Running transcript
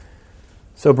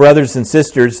So, brothers and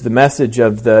sisters, the message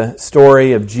of the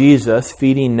story of Jesus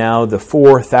feeding now the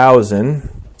 4,000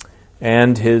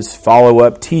 and his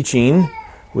follow-up teaching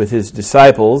with his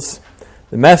disciples,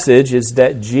 the message is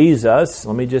that Jesus,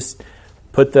 let me just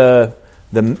put the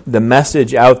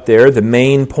message out there, the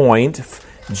main point,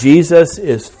 Jesus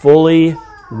is fully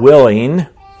willing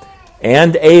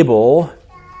and able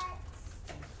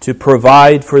to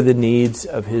provide for the needs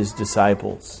of his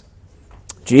disciples.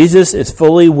 Jesus is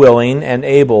fully willing and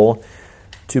able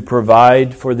to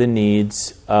provide for the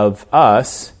needs of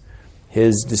us,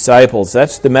 his disciples.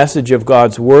 That's the message of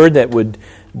God's Word that would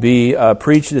be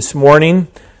preached this morning.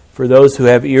 For those who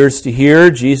have ears to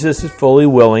hear, Jesus is fully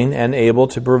willing and able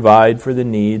to provide for the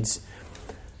needs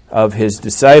of his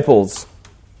disciples.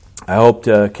 I hope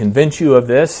to convince you of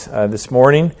this this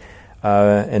morning,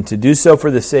 and to do so for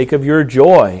the sake of your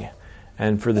joy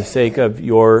and for the sake of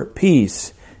your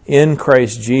peace in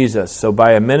Christ Jesus. So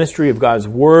by a ministry of God's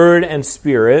Word and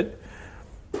Spirit,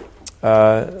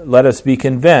 let us be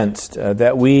convinced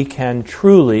that we can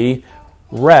truly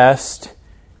rest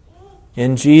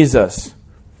in Jesus,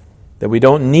 that we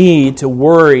don't need to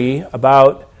worry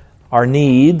about our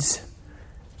needs,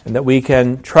 and that we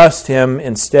can trust him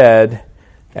instead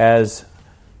as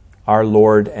our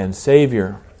Lord and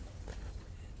Savior.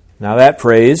 Now that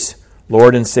phrase,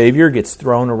 Lord and Savior, gets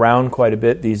thrown around quite a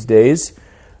bit these days.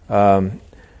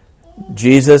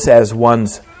 Jesus as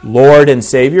one's Lord and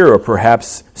Savior, or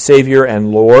perhaps Savior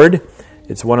and Lord.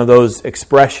 It's one of those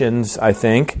expressions, I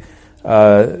think,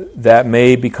 that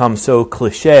may become so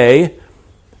cliche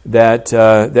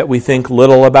that we think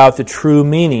little about the true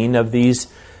meaning of these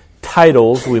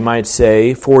titles, we might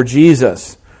say, for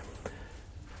Jesus.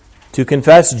 To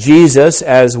confess Jesus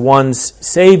as one's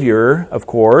Savior, of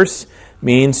course,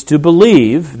 means to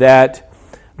believe that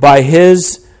by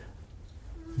his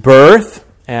birth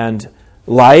and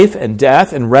life and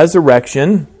death and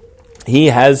resurrection, he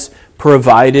has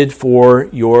provided for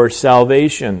your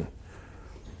salvation.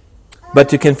 But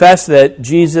to confess that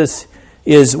Jesus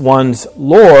is one's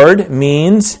Lord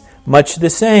means much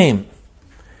the same.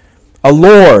 A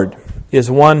Lord is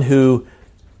one who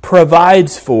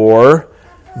provides for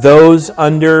those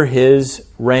under his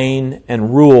reign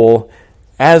and rule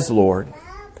as Lord.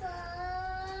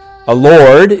 A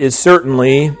Lord is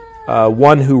certainly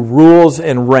one who rules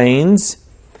and reigns,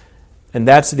 and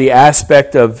that's the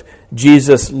aspect of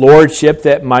Jesus' lordship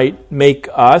that might make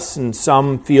us and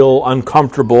some feel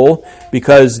uncomfortable,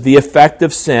 because the effect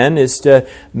of sin is to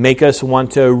make us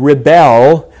want to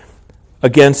rebel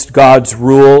against God's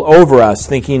rule over us,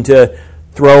 thinking to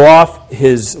throw off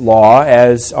his law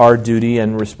as our duty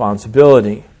and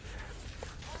responsibility.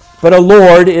 But a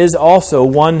Lord is also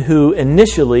one who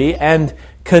initially and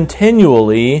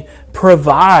continually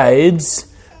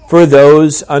provides for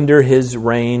those under his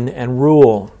reign and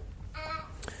rule.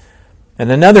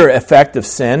 And another effect of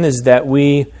sin is that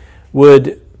we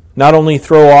would not only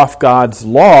throw off God's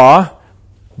law,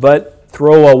 but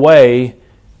throw away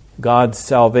God's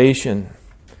salvation.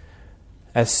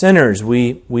 As sinners,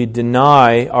 we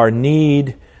deny our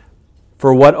need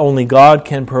for what only God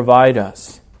can provide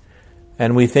us.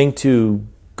 And we think to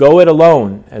go it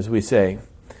alone, as we say,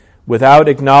 without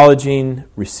acknowledging,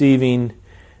 receiving,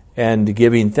 and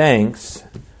giving thanks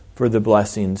for the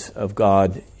blessings of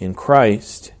God in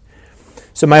Christ.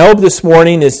 So my hope this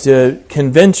morning is to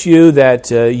convince you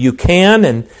that you can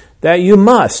and that you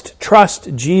must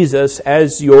trust Jesus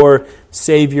as your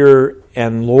Savior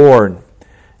and Lord,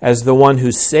 as the one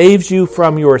who saves you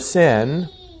from your sin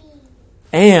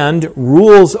and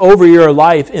rules over your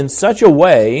life in such a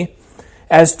way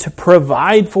as to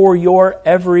provide for your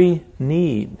every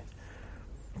need.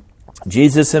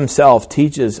 Jesus himself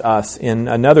teaches us in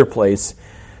another place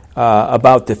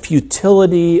about the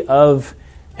futility of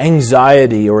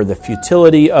anxiety or the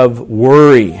futility of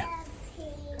worry.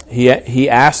 He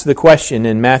asks the question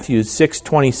in Matthew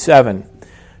 6:27,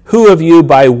 "Who of you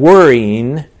by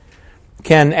worrying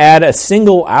can add a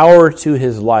single hour to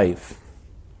his life?"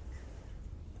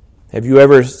 Have you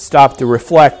ever stopped to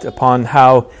reflect upon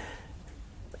how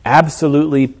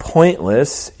absolutely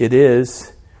pointless it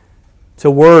is to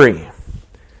worry?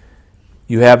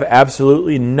 You have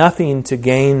absolutely nothing to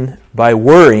gain by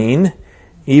worrying.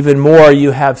 Even more,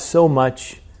 you have so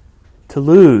much to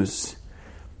lose.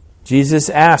 Jesus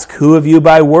asks, "Who of you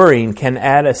by worrying can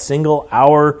add a single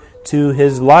hour to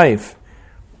his life?"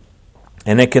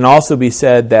 And it can also be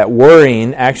said that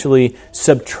worrying actually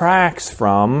subtracts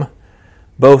from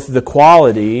both the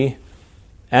quality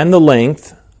and the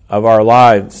length of our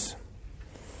lives.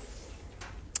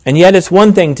 And yet it's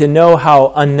one thing to know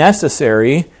how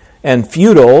unnecessary and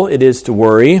futile it is to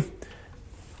worry.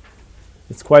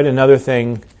 It's quite another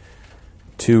thing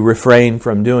to refrain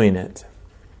from doing it.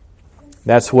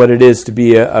 That's what it is to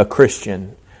be a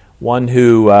Christian, one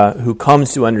who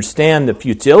comes to understand the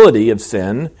futility of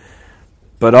sin,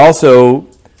 but also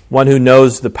one who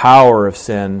knows the power of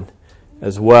sin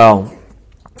as well.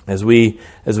 As we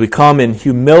come in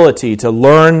humility to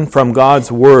learn from God's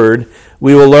Word,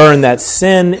 we will learn that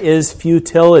sin is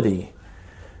futility.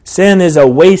 Sin is a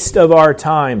waste of our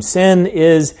time. Sin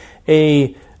is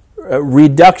a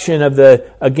reduction of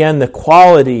the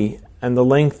quality and the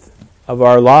length of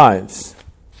our lives.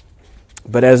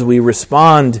 But as we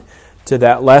respond to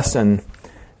that lesson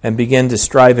and begin to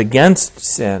strive against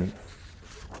sin,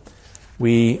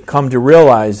 we come to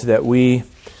realize that we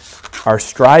are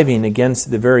striving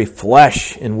against the very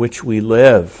flesh in which we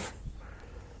live.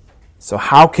 So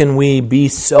how can we be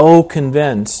so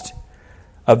convinced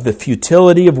of the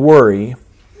futility of worry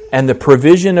and the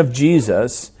provision of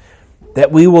Jesus that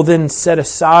we will then set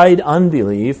aside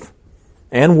unbelief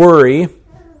and worry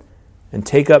and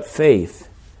take up faith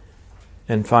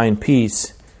and find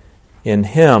peace in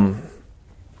Him?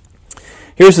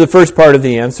 Here's the first part of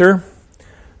the answer.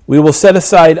 We will set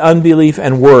aside unbelief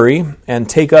and worry and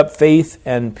take up faith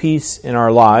and peace in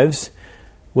our lives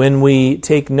when we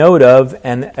take note of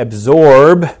and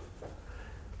absorb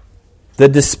the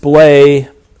display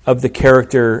of the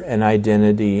character and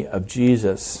identity of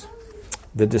Jesus.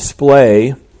 The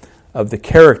display of the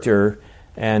character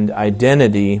and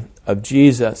identity of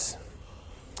Jesus.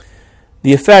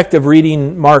 The effect of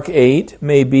reading Mark 8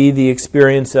 may be the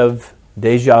experience of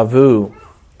déjà vu,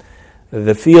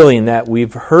 the feeling that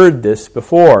we've heard this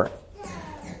before.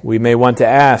 We may want to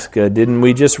ask, didn't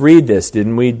we just read this?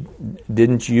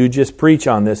 Didn't you just preach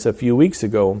on this a few weeks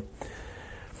ago?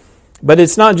 But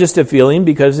it's not just a feeling,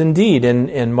 because indeed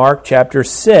in Mark chapter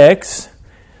 6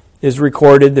 is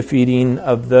recorded the feeding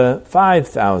of the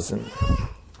 5,000.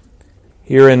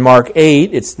 Here in Mark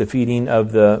 8, it's the feeding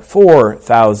of the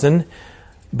 4,000.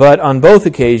 But on both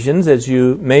occasions, as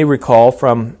you may recall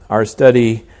from our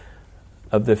study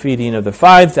of the feeding of the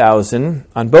 5,000,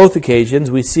 on both occasions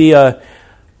we see a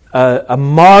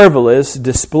marvelous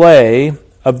display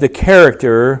of the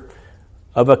character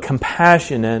of a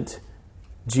compassionate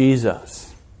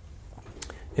Jesus.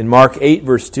 In Mark 8,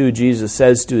 verse 2, Jesus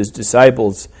says to His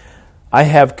disciples, "I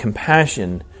have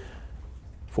compassion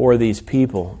for these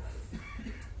people."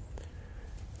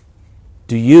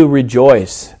 Do you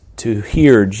rejoice to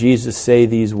hear Jesus say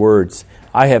these words?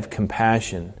 I have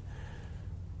compassion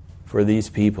for these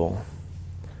people.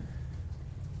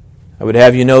 I would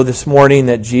have you know this morning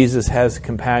that Jesus has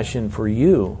compassion for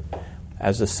you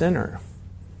as a sinner.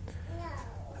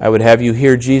 I would have you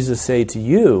hear Jesus say to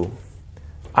you,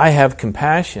 I have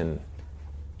compassion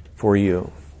for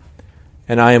you,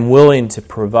 and I am willing to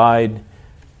provide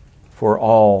for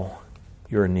all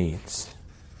your needs.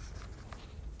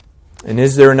 And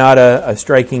is there not a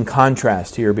striking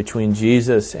contrast here between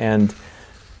Jesus and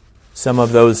some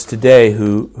of those today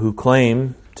who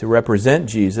claim to represent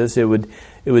Jesus? It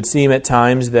would seem at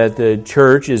times that the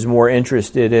church is more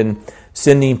interested in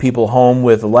sending people home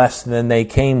with less than they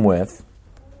came with,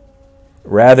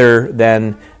 rather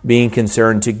than being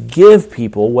concerned to give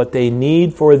people what they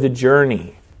need for the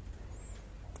journey.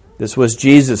 This was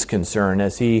Jesus' concern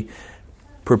as He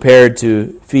prepared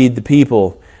to feed the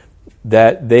people,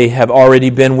 that they have already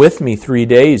been with me 3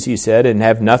 days, He said, and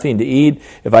have nothing to eat.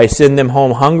 If I send them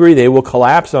home hungry, they will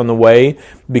collapse on the way,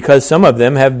 because some of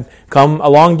them have come a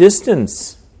long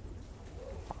distance.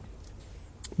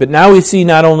 But now we see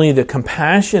not only the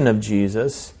compassion of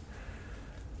Jesus,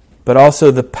 but also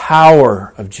the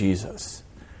power of Jesus.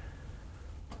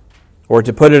 Or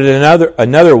to put it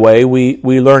another way,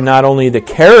 we learn not only the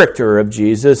character of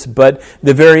Jesus, but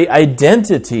the very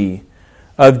identity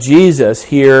of Jesus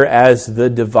here as the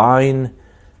divine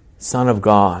Son of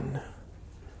God.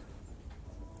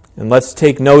 And let's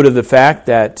take note of the fact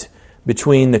that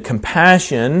between the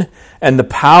compassion and the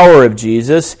power of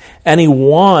Jesus, any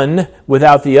one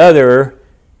without the other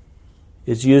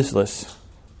is useless.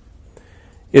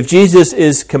 If Jesus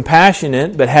is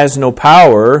compassionate but has no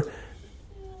power,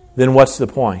 then what's the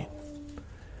point?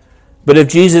 But if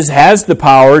Jesus has the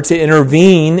power to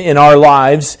intervene in our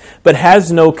lives but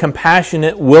has no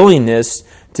compassionate willingness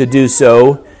to do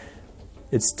so,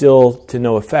 it's still to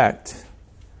no effect.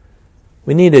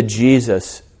 We need a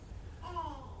Jesus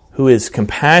who is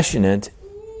compassionate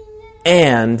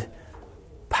and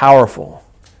powerful.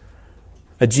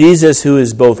 A Jesus who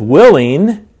is both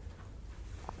willing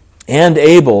and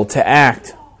able to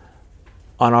act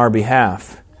on our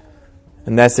behalf.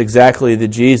 And that's exactly the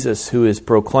Jesus who is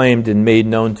proclaimed and made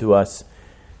known to us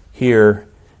here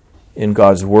in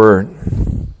God's Word.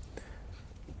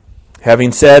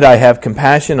 Having said, I have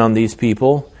compassion on these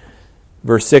people,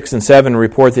 verse 6 and 7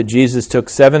 report that Jesus took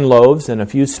 7 loaves and a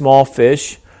few small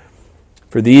fish.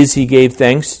 For these he gave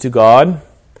thanks to God,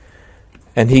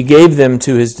 and he gave them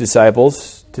to his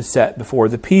disciples to set before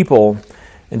the people.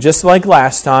 And just like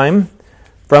last time,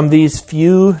 from these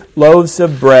few loaves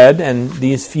of bread and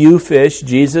these few fish,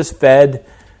 Jesus fed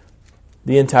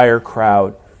the entire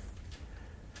crowd.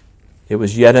 It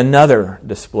was yet another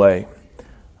display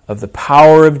of the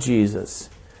power of Jesus,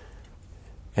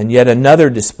 and yet another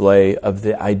display of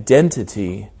the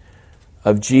identity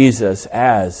of Jesus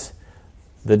as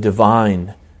the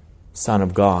divine Son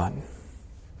of God.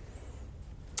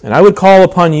 And I would call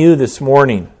upon you this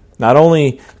morning not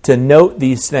only to note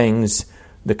these things,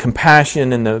 the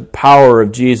compassion and the power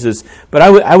of Jesus, but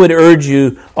I would urge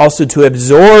you also to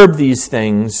absorb these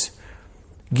things.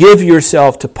 Give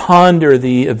yourself to ponder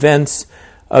the events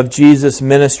of Jesus'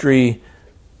 ministry,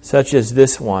 such as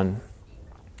this one.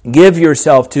 Give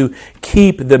yourself to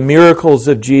keep the miracles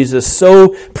of Jesus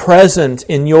so present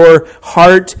in your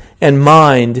heart and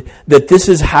mind that this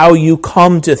is how you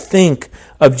come to think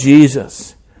of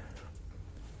Jesus.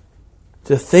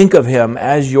 To think of him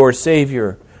as your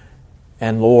Savior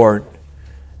and Lord,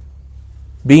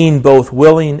 being both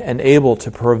willing and able to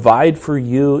provide for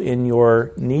you in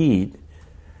your need.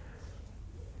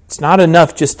 It's not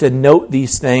enough just to note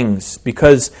these things,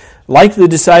 because like the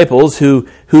disciples who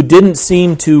didn't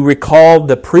seem to recall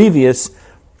the previous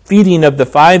feeding of the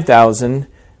 5,000,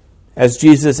 as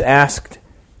Jesus asked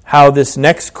how this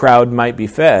next crowd might be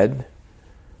fed,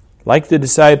 like the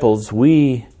disciples,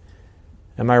 am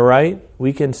I right?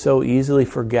 We can so easily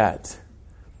forget.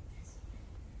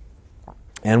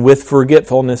 And with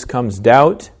forgetfulness comes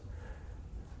doubt.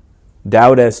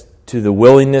 Doubt as to the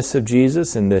willingness of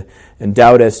Jesus and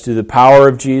doubt as to the power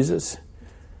of Jesus.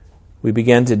 We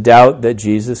begin to doubt that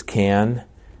Jesus can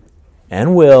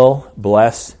and will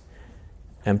bless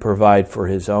and provide for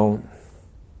his own.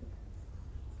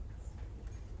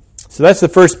 So that's the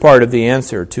first part of the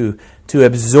answer, to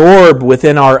absorb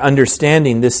within our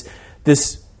understanding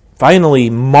this finally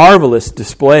marvelous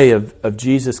display of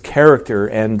Jesus' character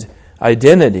and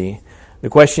identity. The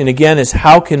question again is,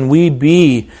 how can we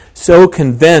be so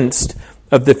convinced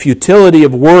of the futility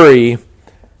of worry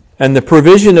and the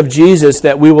provision of Jesus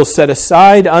that we will set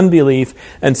aside unbelief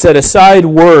and set aside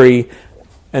worry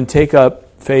and take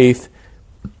up faith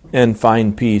and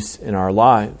find peace in our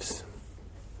lives?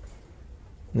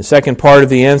 And the second part of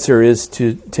the answer is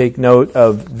to take note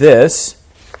of this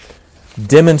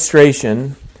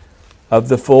demonstration of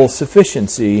the full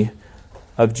sufficiency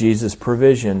of Jesus'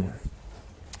 provision.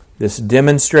 This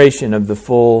demonstration of the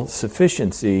full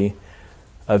sufficiency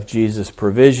of Jesus'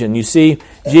 provision. You see,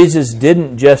 Jesus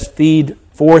didn't just feed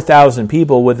 4,000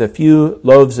 people with a few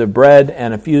loaves of bread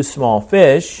and a few small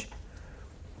fish.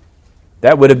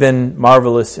 That would have been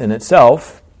marvelous in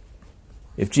itself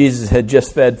if Jesus had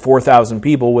just fed 4,000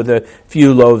 people with a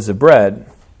few loaves of bread.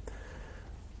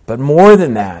 But more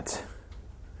than that,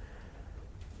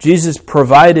 Jesus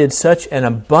provided such an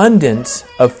abundance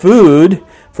of food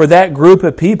for that group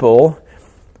of people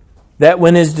that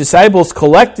when his disciples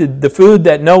collected the food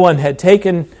that no one had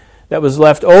taken, that was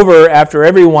left over after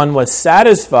everyone was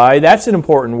satisfied, that's an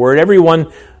important word,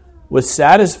 everyone was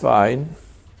satisfied,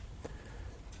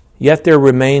 yet there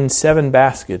remained 7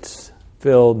 baskets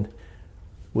filled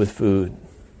with food.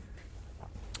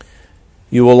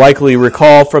 You will likely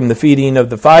recall from the feeding of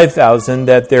the 5,000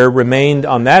 that there remained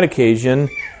on that occasion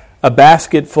a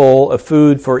basket full of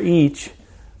food for each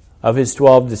of his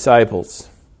 12 disciples.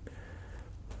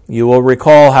 You will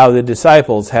recall how the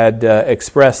disciples had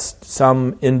expressed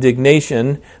some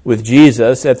indignation with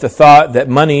Jesus at the thought that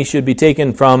money should be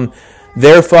taken from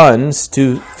their funds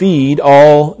to feed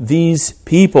all these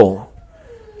people.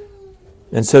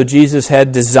 And so Jesus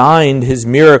had designed his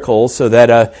miracle so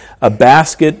that a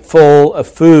basket full of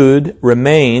food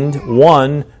remained,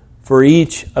 one for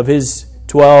each of his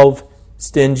 12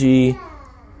 stingy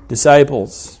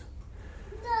disciples.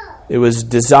 It was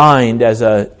designed as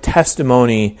a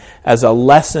testimony, as a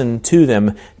lesson to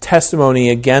them, testimony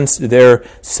against their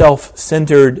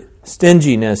self-centered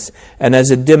stinginess, and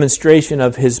as a demonstration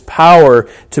of his power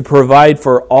to provide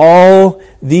for all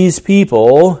these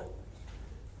people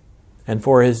and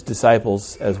for his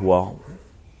disciples as well.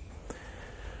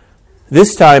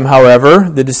 This time, however,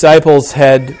 the disciples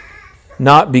had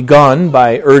not begun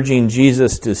by urging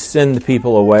Jesus to send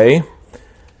people away.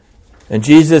 And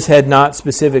Jesus had not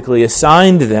specifically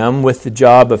assigned them with the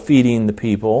job of feeding the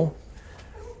people.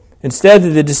 Instead,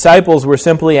 the disciples were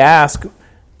simply asked,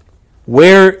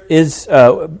 where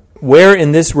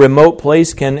in this remote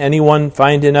place can anyone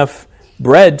find enough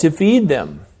bread to feed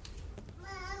them?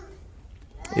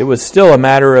 It was still a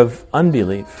matter of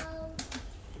unbelief.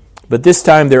 But this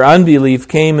time their unbelief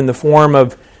came in the form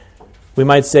of, we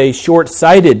might say,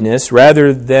 short-sightedness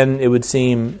rather than, it would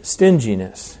seem,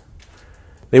 stinginess.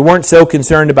 They weren't so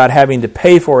concerned about having to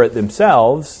pay for it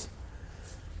themselves.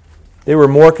 They were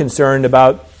more concerned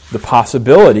about the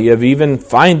possibility of even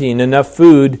finding enough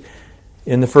food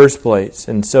in the first place.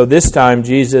 And so this time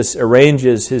Jesus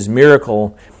arranges his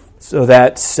miracle so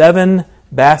that 7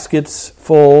 baskets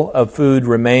full of food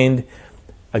remained,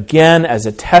 again as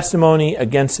a testimony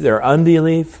against their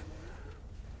unbelief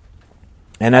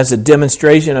and as a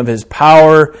demonstration of his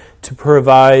power to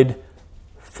provide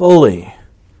fully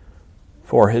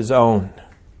for his own.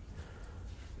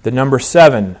 The number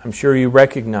 7, I'm sure you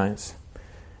recognize,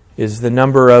 is the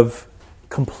number of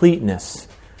completeness,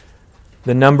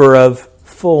 the number of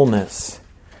fullness.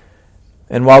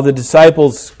 And while the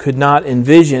disciples could not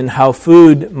envision how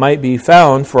food might be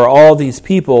found for all these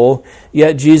people,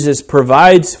 yet Jesus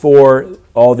provides for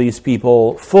all these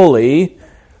people fully,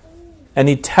 and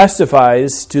he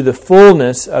testifies to the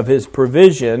fullness of his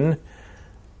provision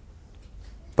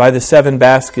by the 7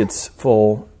 baskets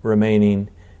full remaining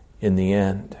in the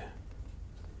end.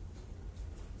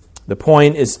 The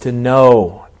point is to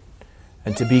know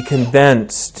and to be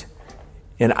convinced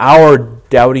in our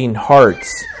doubting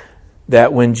hearts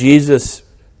that when Jesus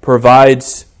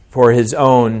provides for his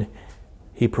own,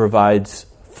 he provides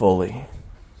fully.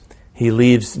 He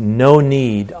leaves no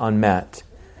need unmet.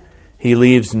 He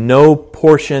leaves no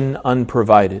portion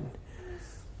unprovided.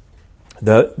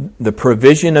 The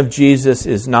provision of Jesus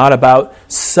is not about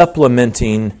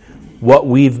supplementing what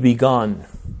we've begun.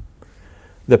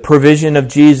 The provision of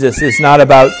Jesus is not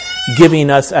about giving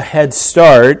us a head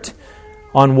start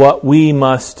on what we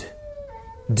must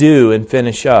do and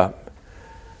finish up.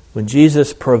 When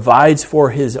Jesus provides for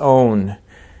his own,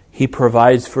 he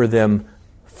provides for them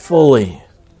fully.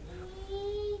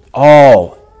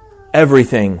 All,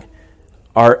 everything,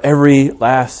 our every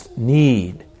last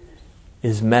need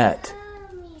is met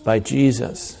by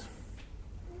Jesus.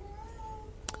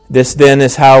 This then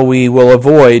is how we will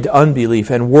avoid unbelief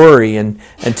and worry and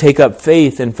take up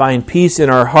faith and find peace in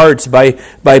our hearts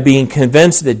by being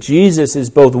convinced that Jesus is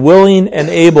both willing and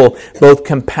able, both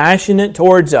compassionate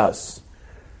towards us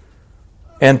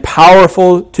and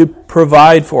powerful to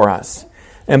provide for us.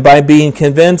 And by being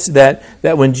convinced that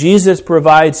when Jesus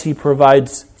provides, he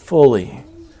provides fully.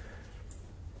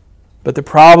 But the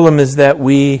problem is that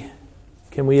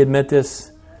can we admit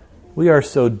this? We are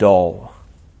so dull.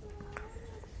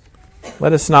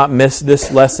 Let us not miss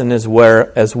this lesson as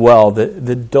well,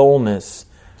 the dullness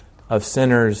of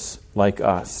sinners like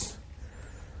us.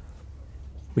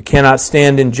 We cannot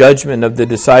stand in judgment of the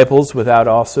disciples without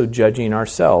also judging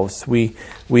ourselves. We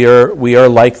are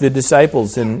like the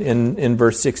disciples in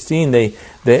verse 16.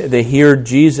 They hear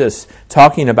Jesus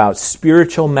talking about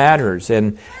spiritual matters,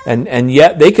 and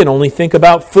yet they can only think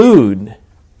about food.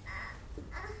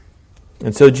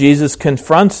 And so Jesus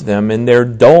confronts them in their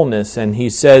dullness, and he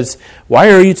says, "Why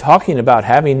are you talking about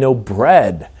having no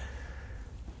bread?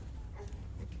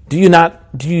 Do you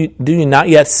not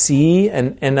yet see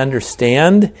and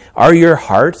understand? Are your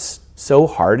hearts so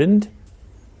hardened?"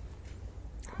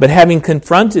 But having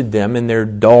confronted them in their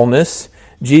dullness,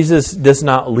 Jesus does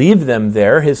not leave them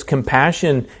there. His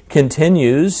compassion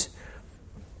continues.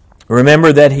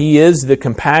 Remember that he is the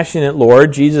compassionate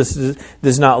Lord. Jesus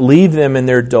does not leave them in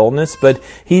their dullness, but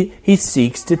he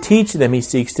seeks to teach them. He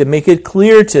seeks to make it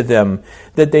clear to them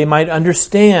that they might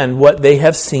understand what they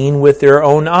have seen with their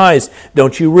own eyes.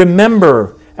 "Don't you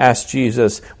remember," asked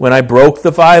Jesus, "when I broke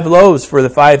the 5 loaves for the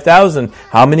 5,000?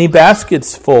 How many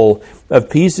baskets full of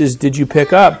pieces did you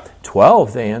pick up?"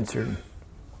 12, they answered.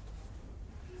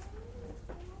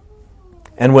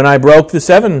 "And when I broke the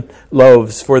 7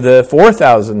 loaves for the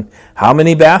 4,000, how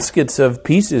many baskets of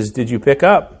pieces did you pick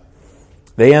up?"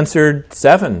 They answered,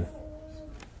 7.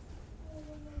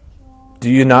 "Do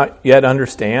you not yet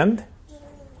understand?"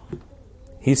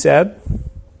 he said.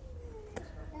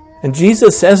 And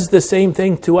Jesus says the same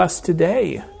thing to us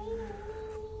today.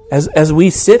 As we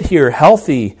sit here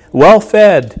healthy,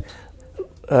 well-fed,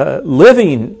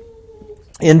 living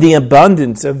in the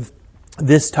abundance of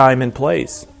this time and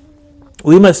place,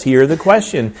 we must hear the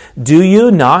question, do you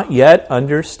not yet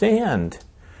understand?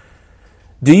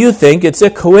 Do you think it's a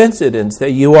coincidence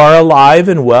that you are alive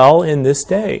and well in this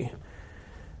day?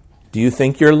 Do you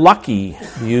think you're lucky?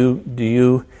 Do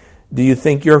you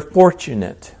think you're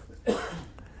fortunate?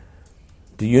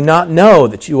 Do you not know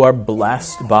that you are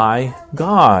blessed by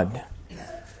God?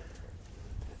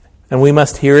 And we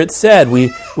must hear it said.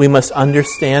 We must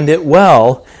understand it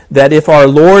well, that if our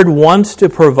Lord wants to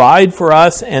provide for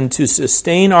us and to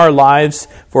sustain our lives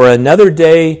for another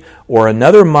day or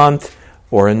another month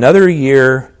or another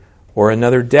year or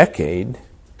another decade,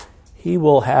 He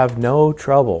will have no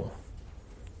trouble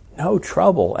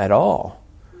at all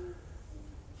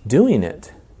doing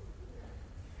it.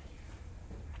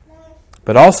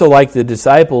 But also, like the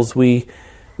disciples, we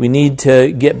need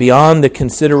to get beyond the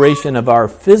consideration of our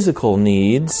physical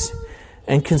needs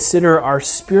and consider our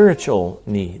spiritual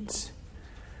needs.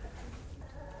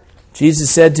 Jesus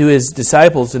said to His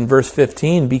disciples in verse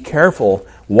 15, "Be careful,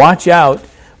 watch out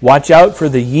for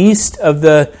the yeast of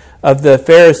the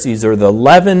Pharisees, or the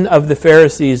leaven of the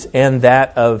Pharisees and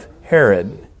that of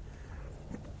Herod."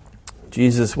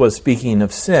 Jesus was speaking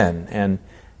of sin and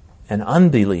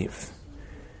unbelief.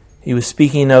 He was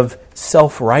speaking of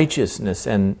self-righteousness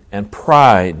and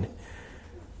pride.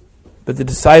 But the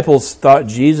disciples thought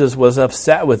Jesus was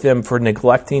upset with them for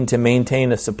neglecting to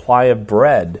maintain a supply of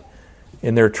bread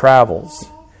in their travels.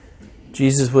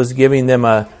 Jesus was giving them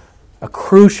a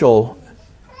crucial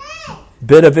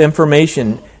bit of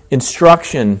information,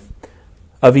 instruction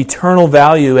of eternal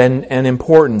value and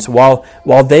importance while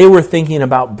they were thinking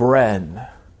about bread.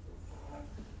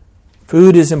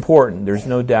 Food is important, there's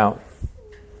no doubt.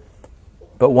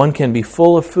 But one can be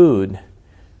full of food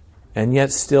and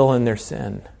yet still in their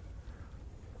sin.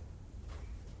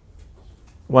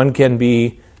 One can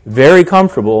be very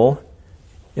comfortable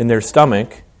in their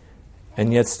stomach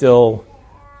and yet still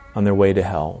on their way to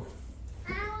hell.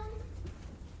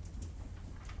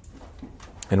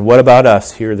 And what about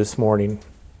us here this morning?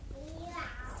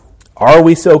 Are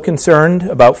we so concerned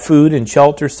about food and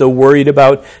shelter, so worried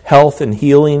about health and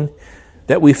healing,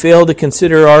 that we fail to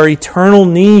consider our eternal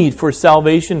need for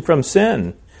salvation from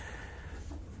sin?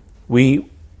 We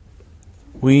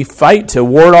fight to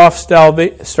ward off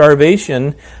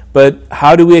starvation, but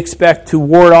how do we expect to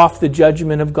ward off the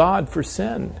judgment of God for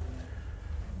sin?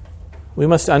 We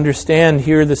must understand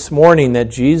here this morning that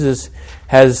Jesus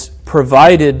has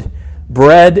provided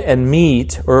bread and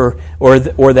meat, or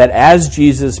that as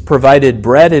Jesus provided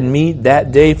bread and meat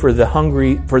that day for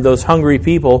those hungry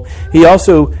people, He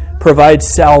also provides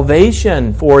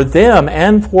salvation for them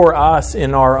and for us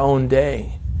in our own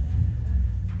day.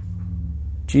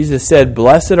 Jesus said,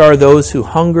 "Blessed are those who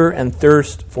hunger and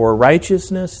thirst for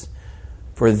righteousness,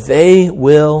 for they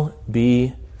will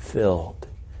be filled."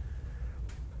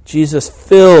 Jesus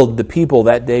filled the people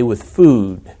that day with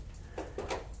food.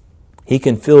 He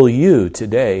can fill you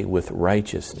today with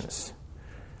righteousness.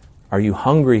 Are you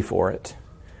hungry for it?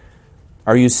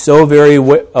 Are you so very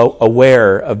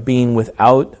aware of being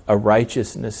without a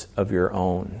righteousness of your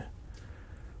own?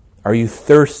 Are you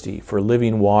thirsty for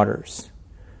living waters?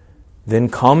 Then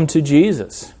come to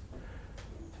Jesus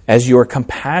as your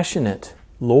compassionate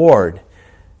Lord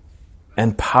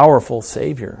and powerful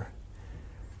Savior.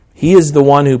 He is the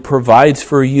one who provides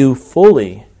for you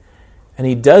fully, and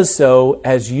He does so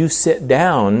as you sit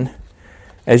down,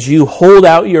 as you hold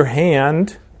out your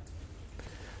hand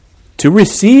to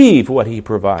receive what He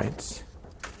provides.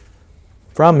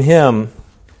 From Him,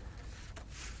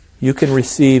 you can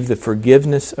receive the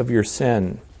forgiveness of your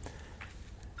sin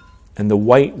and the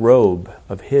white robe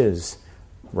of His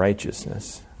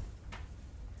righteousness.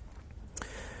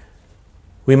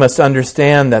 We must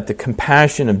understand that the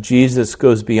compassion of Jesus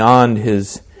goes beyond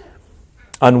His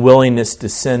unwillingness to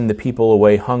send the people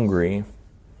away hungry.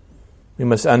 We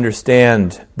must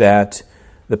understand that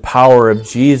the power of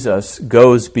Jesus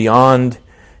goes beyond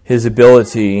His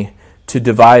ability to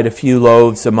divide a few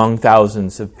loaves among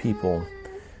thousands of people.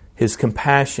 His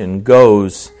compassion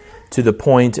goes to the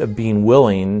point of being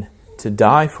willing to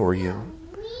die for you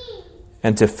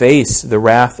and to face the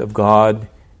wrath of God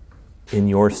in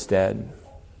your stead.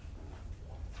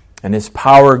 And His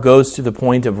power goes to the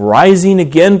point of rising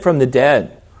again from the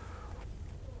dead.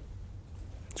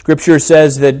 Scripture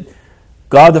says that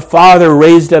God the Father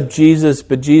raised up Jesus,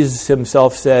 but Jesus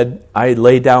Himself said, "I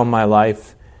lay down my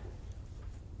life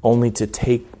only to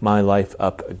take my life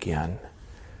up again."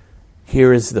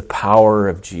 Here is the power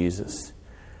of Jesus,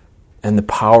 and the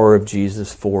power of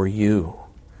Jesus for you.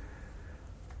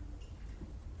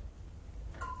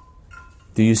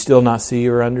 Do you still not see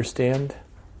or understand?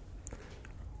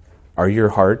 Are your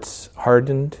hearts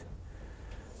hardened?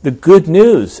 The good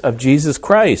news of Jesus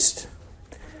Christ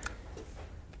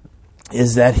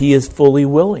is that He is fully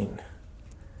willing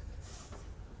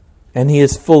and He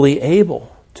is fully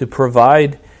able to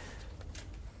provide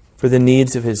for the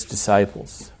needs of His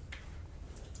disciples.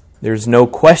 There's no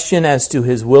question as to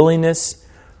His willingness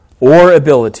or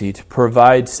ability to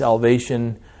provide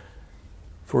salvation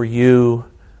for you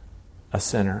a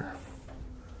sinner.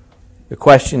 The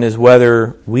question is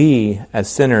whether we, as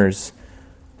sinners,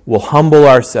 will humble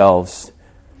ourselves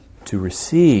to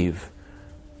receive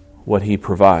what He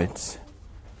provides.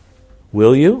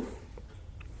 Will you?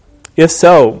 If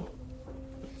so,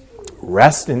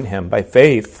 rest in Him by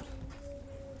faith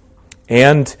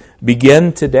and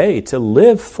begin today to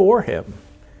live for Him,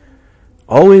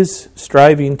 always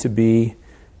striving to be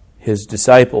His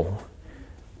disciple.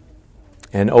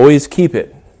 And always keep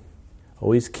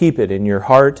it in your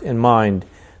heart and mind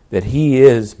that He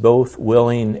is both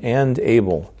willing and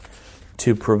able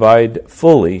to provide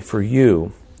fully for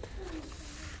you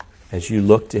as you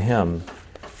look to Him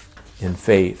in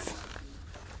faith.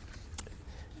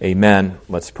 Amen.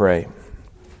 Let's pray.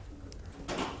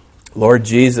 Lord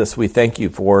Jesus, we thank You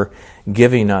for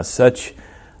giving us such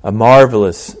a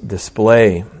marvelous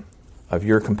display of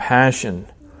Your compassion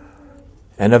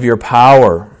and of Your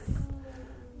power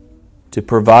to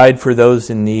provide for those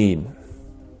in need.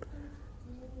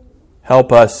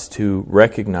 Help us to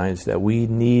recognize that we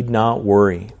need not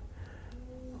worry,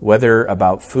 whether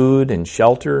about food and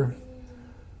shelter,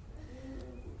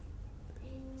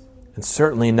 and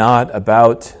certainly not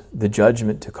about the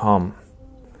judgment to come.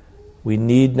 We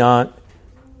need not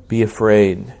be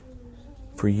afraid,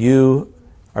 for You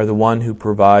are the one who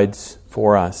provides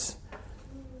for us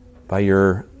by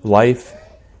Your life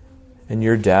and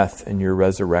Your death and Your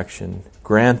resurrection.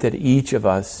 Grant that each of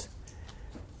us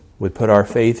would put our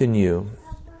faith in You,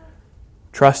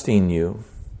 trusting You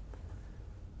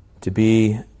to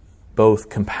be both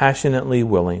compassionately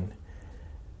willing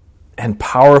and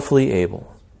powerfully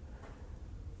able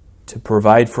to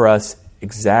provide for us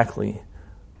exactly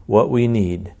what we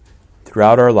need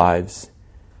throughout our lives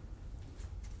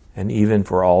and even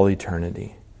for all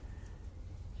eternity.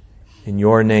 In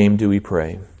Your name do we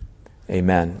pray.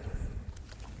 Amen.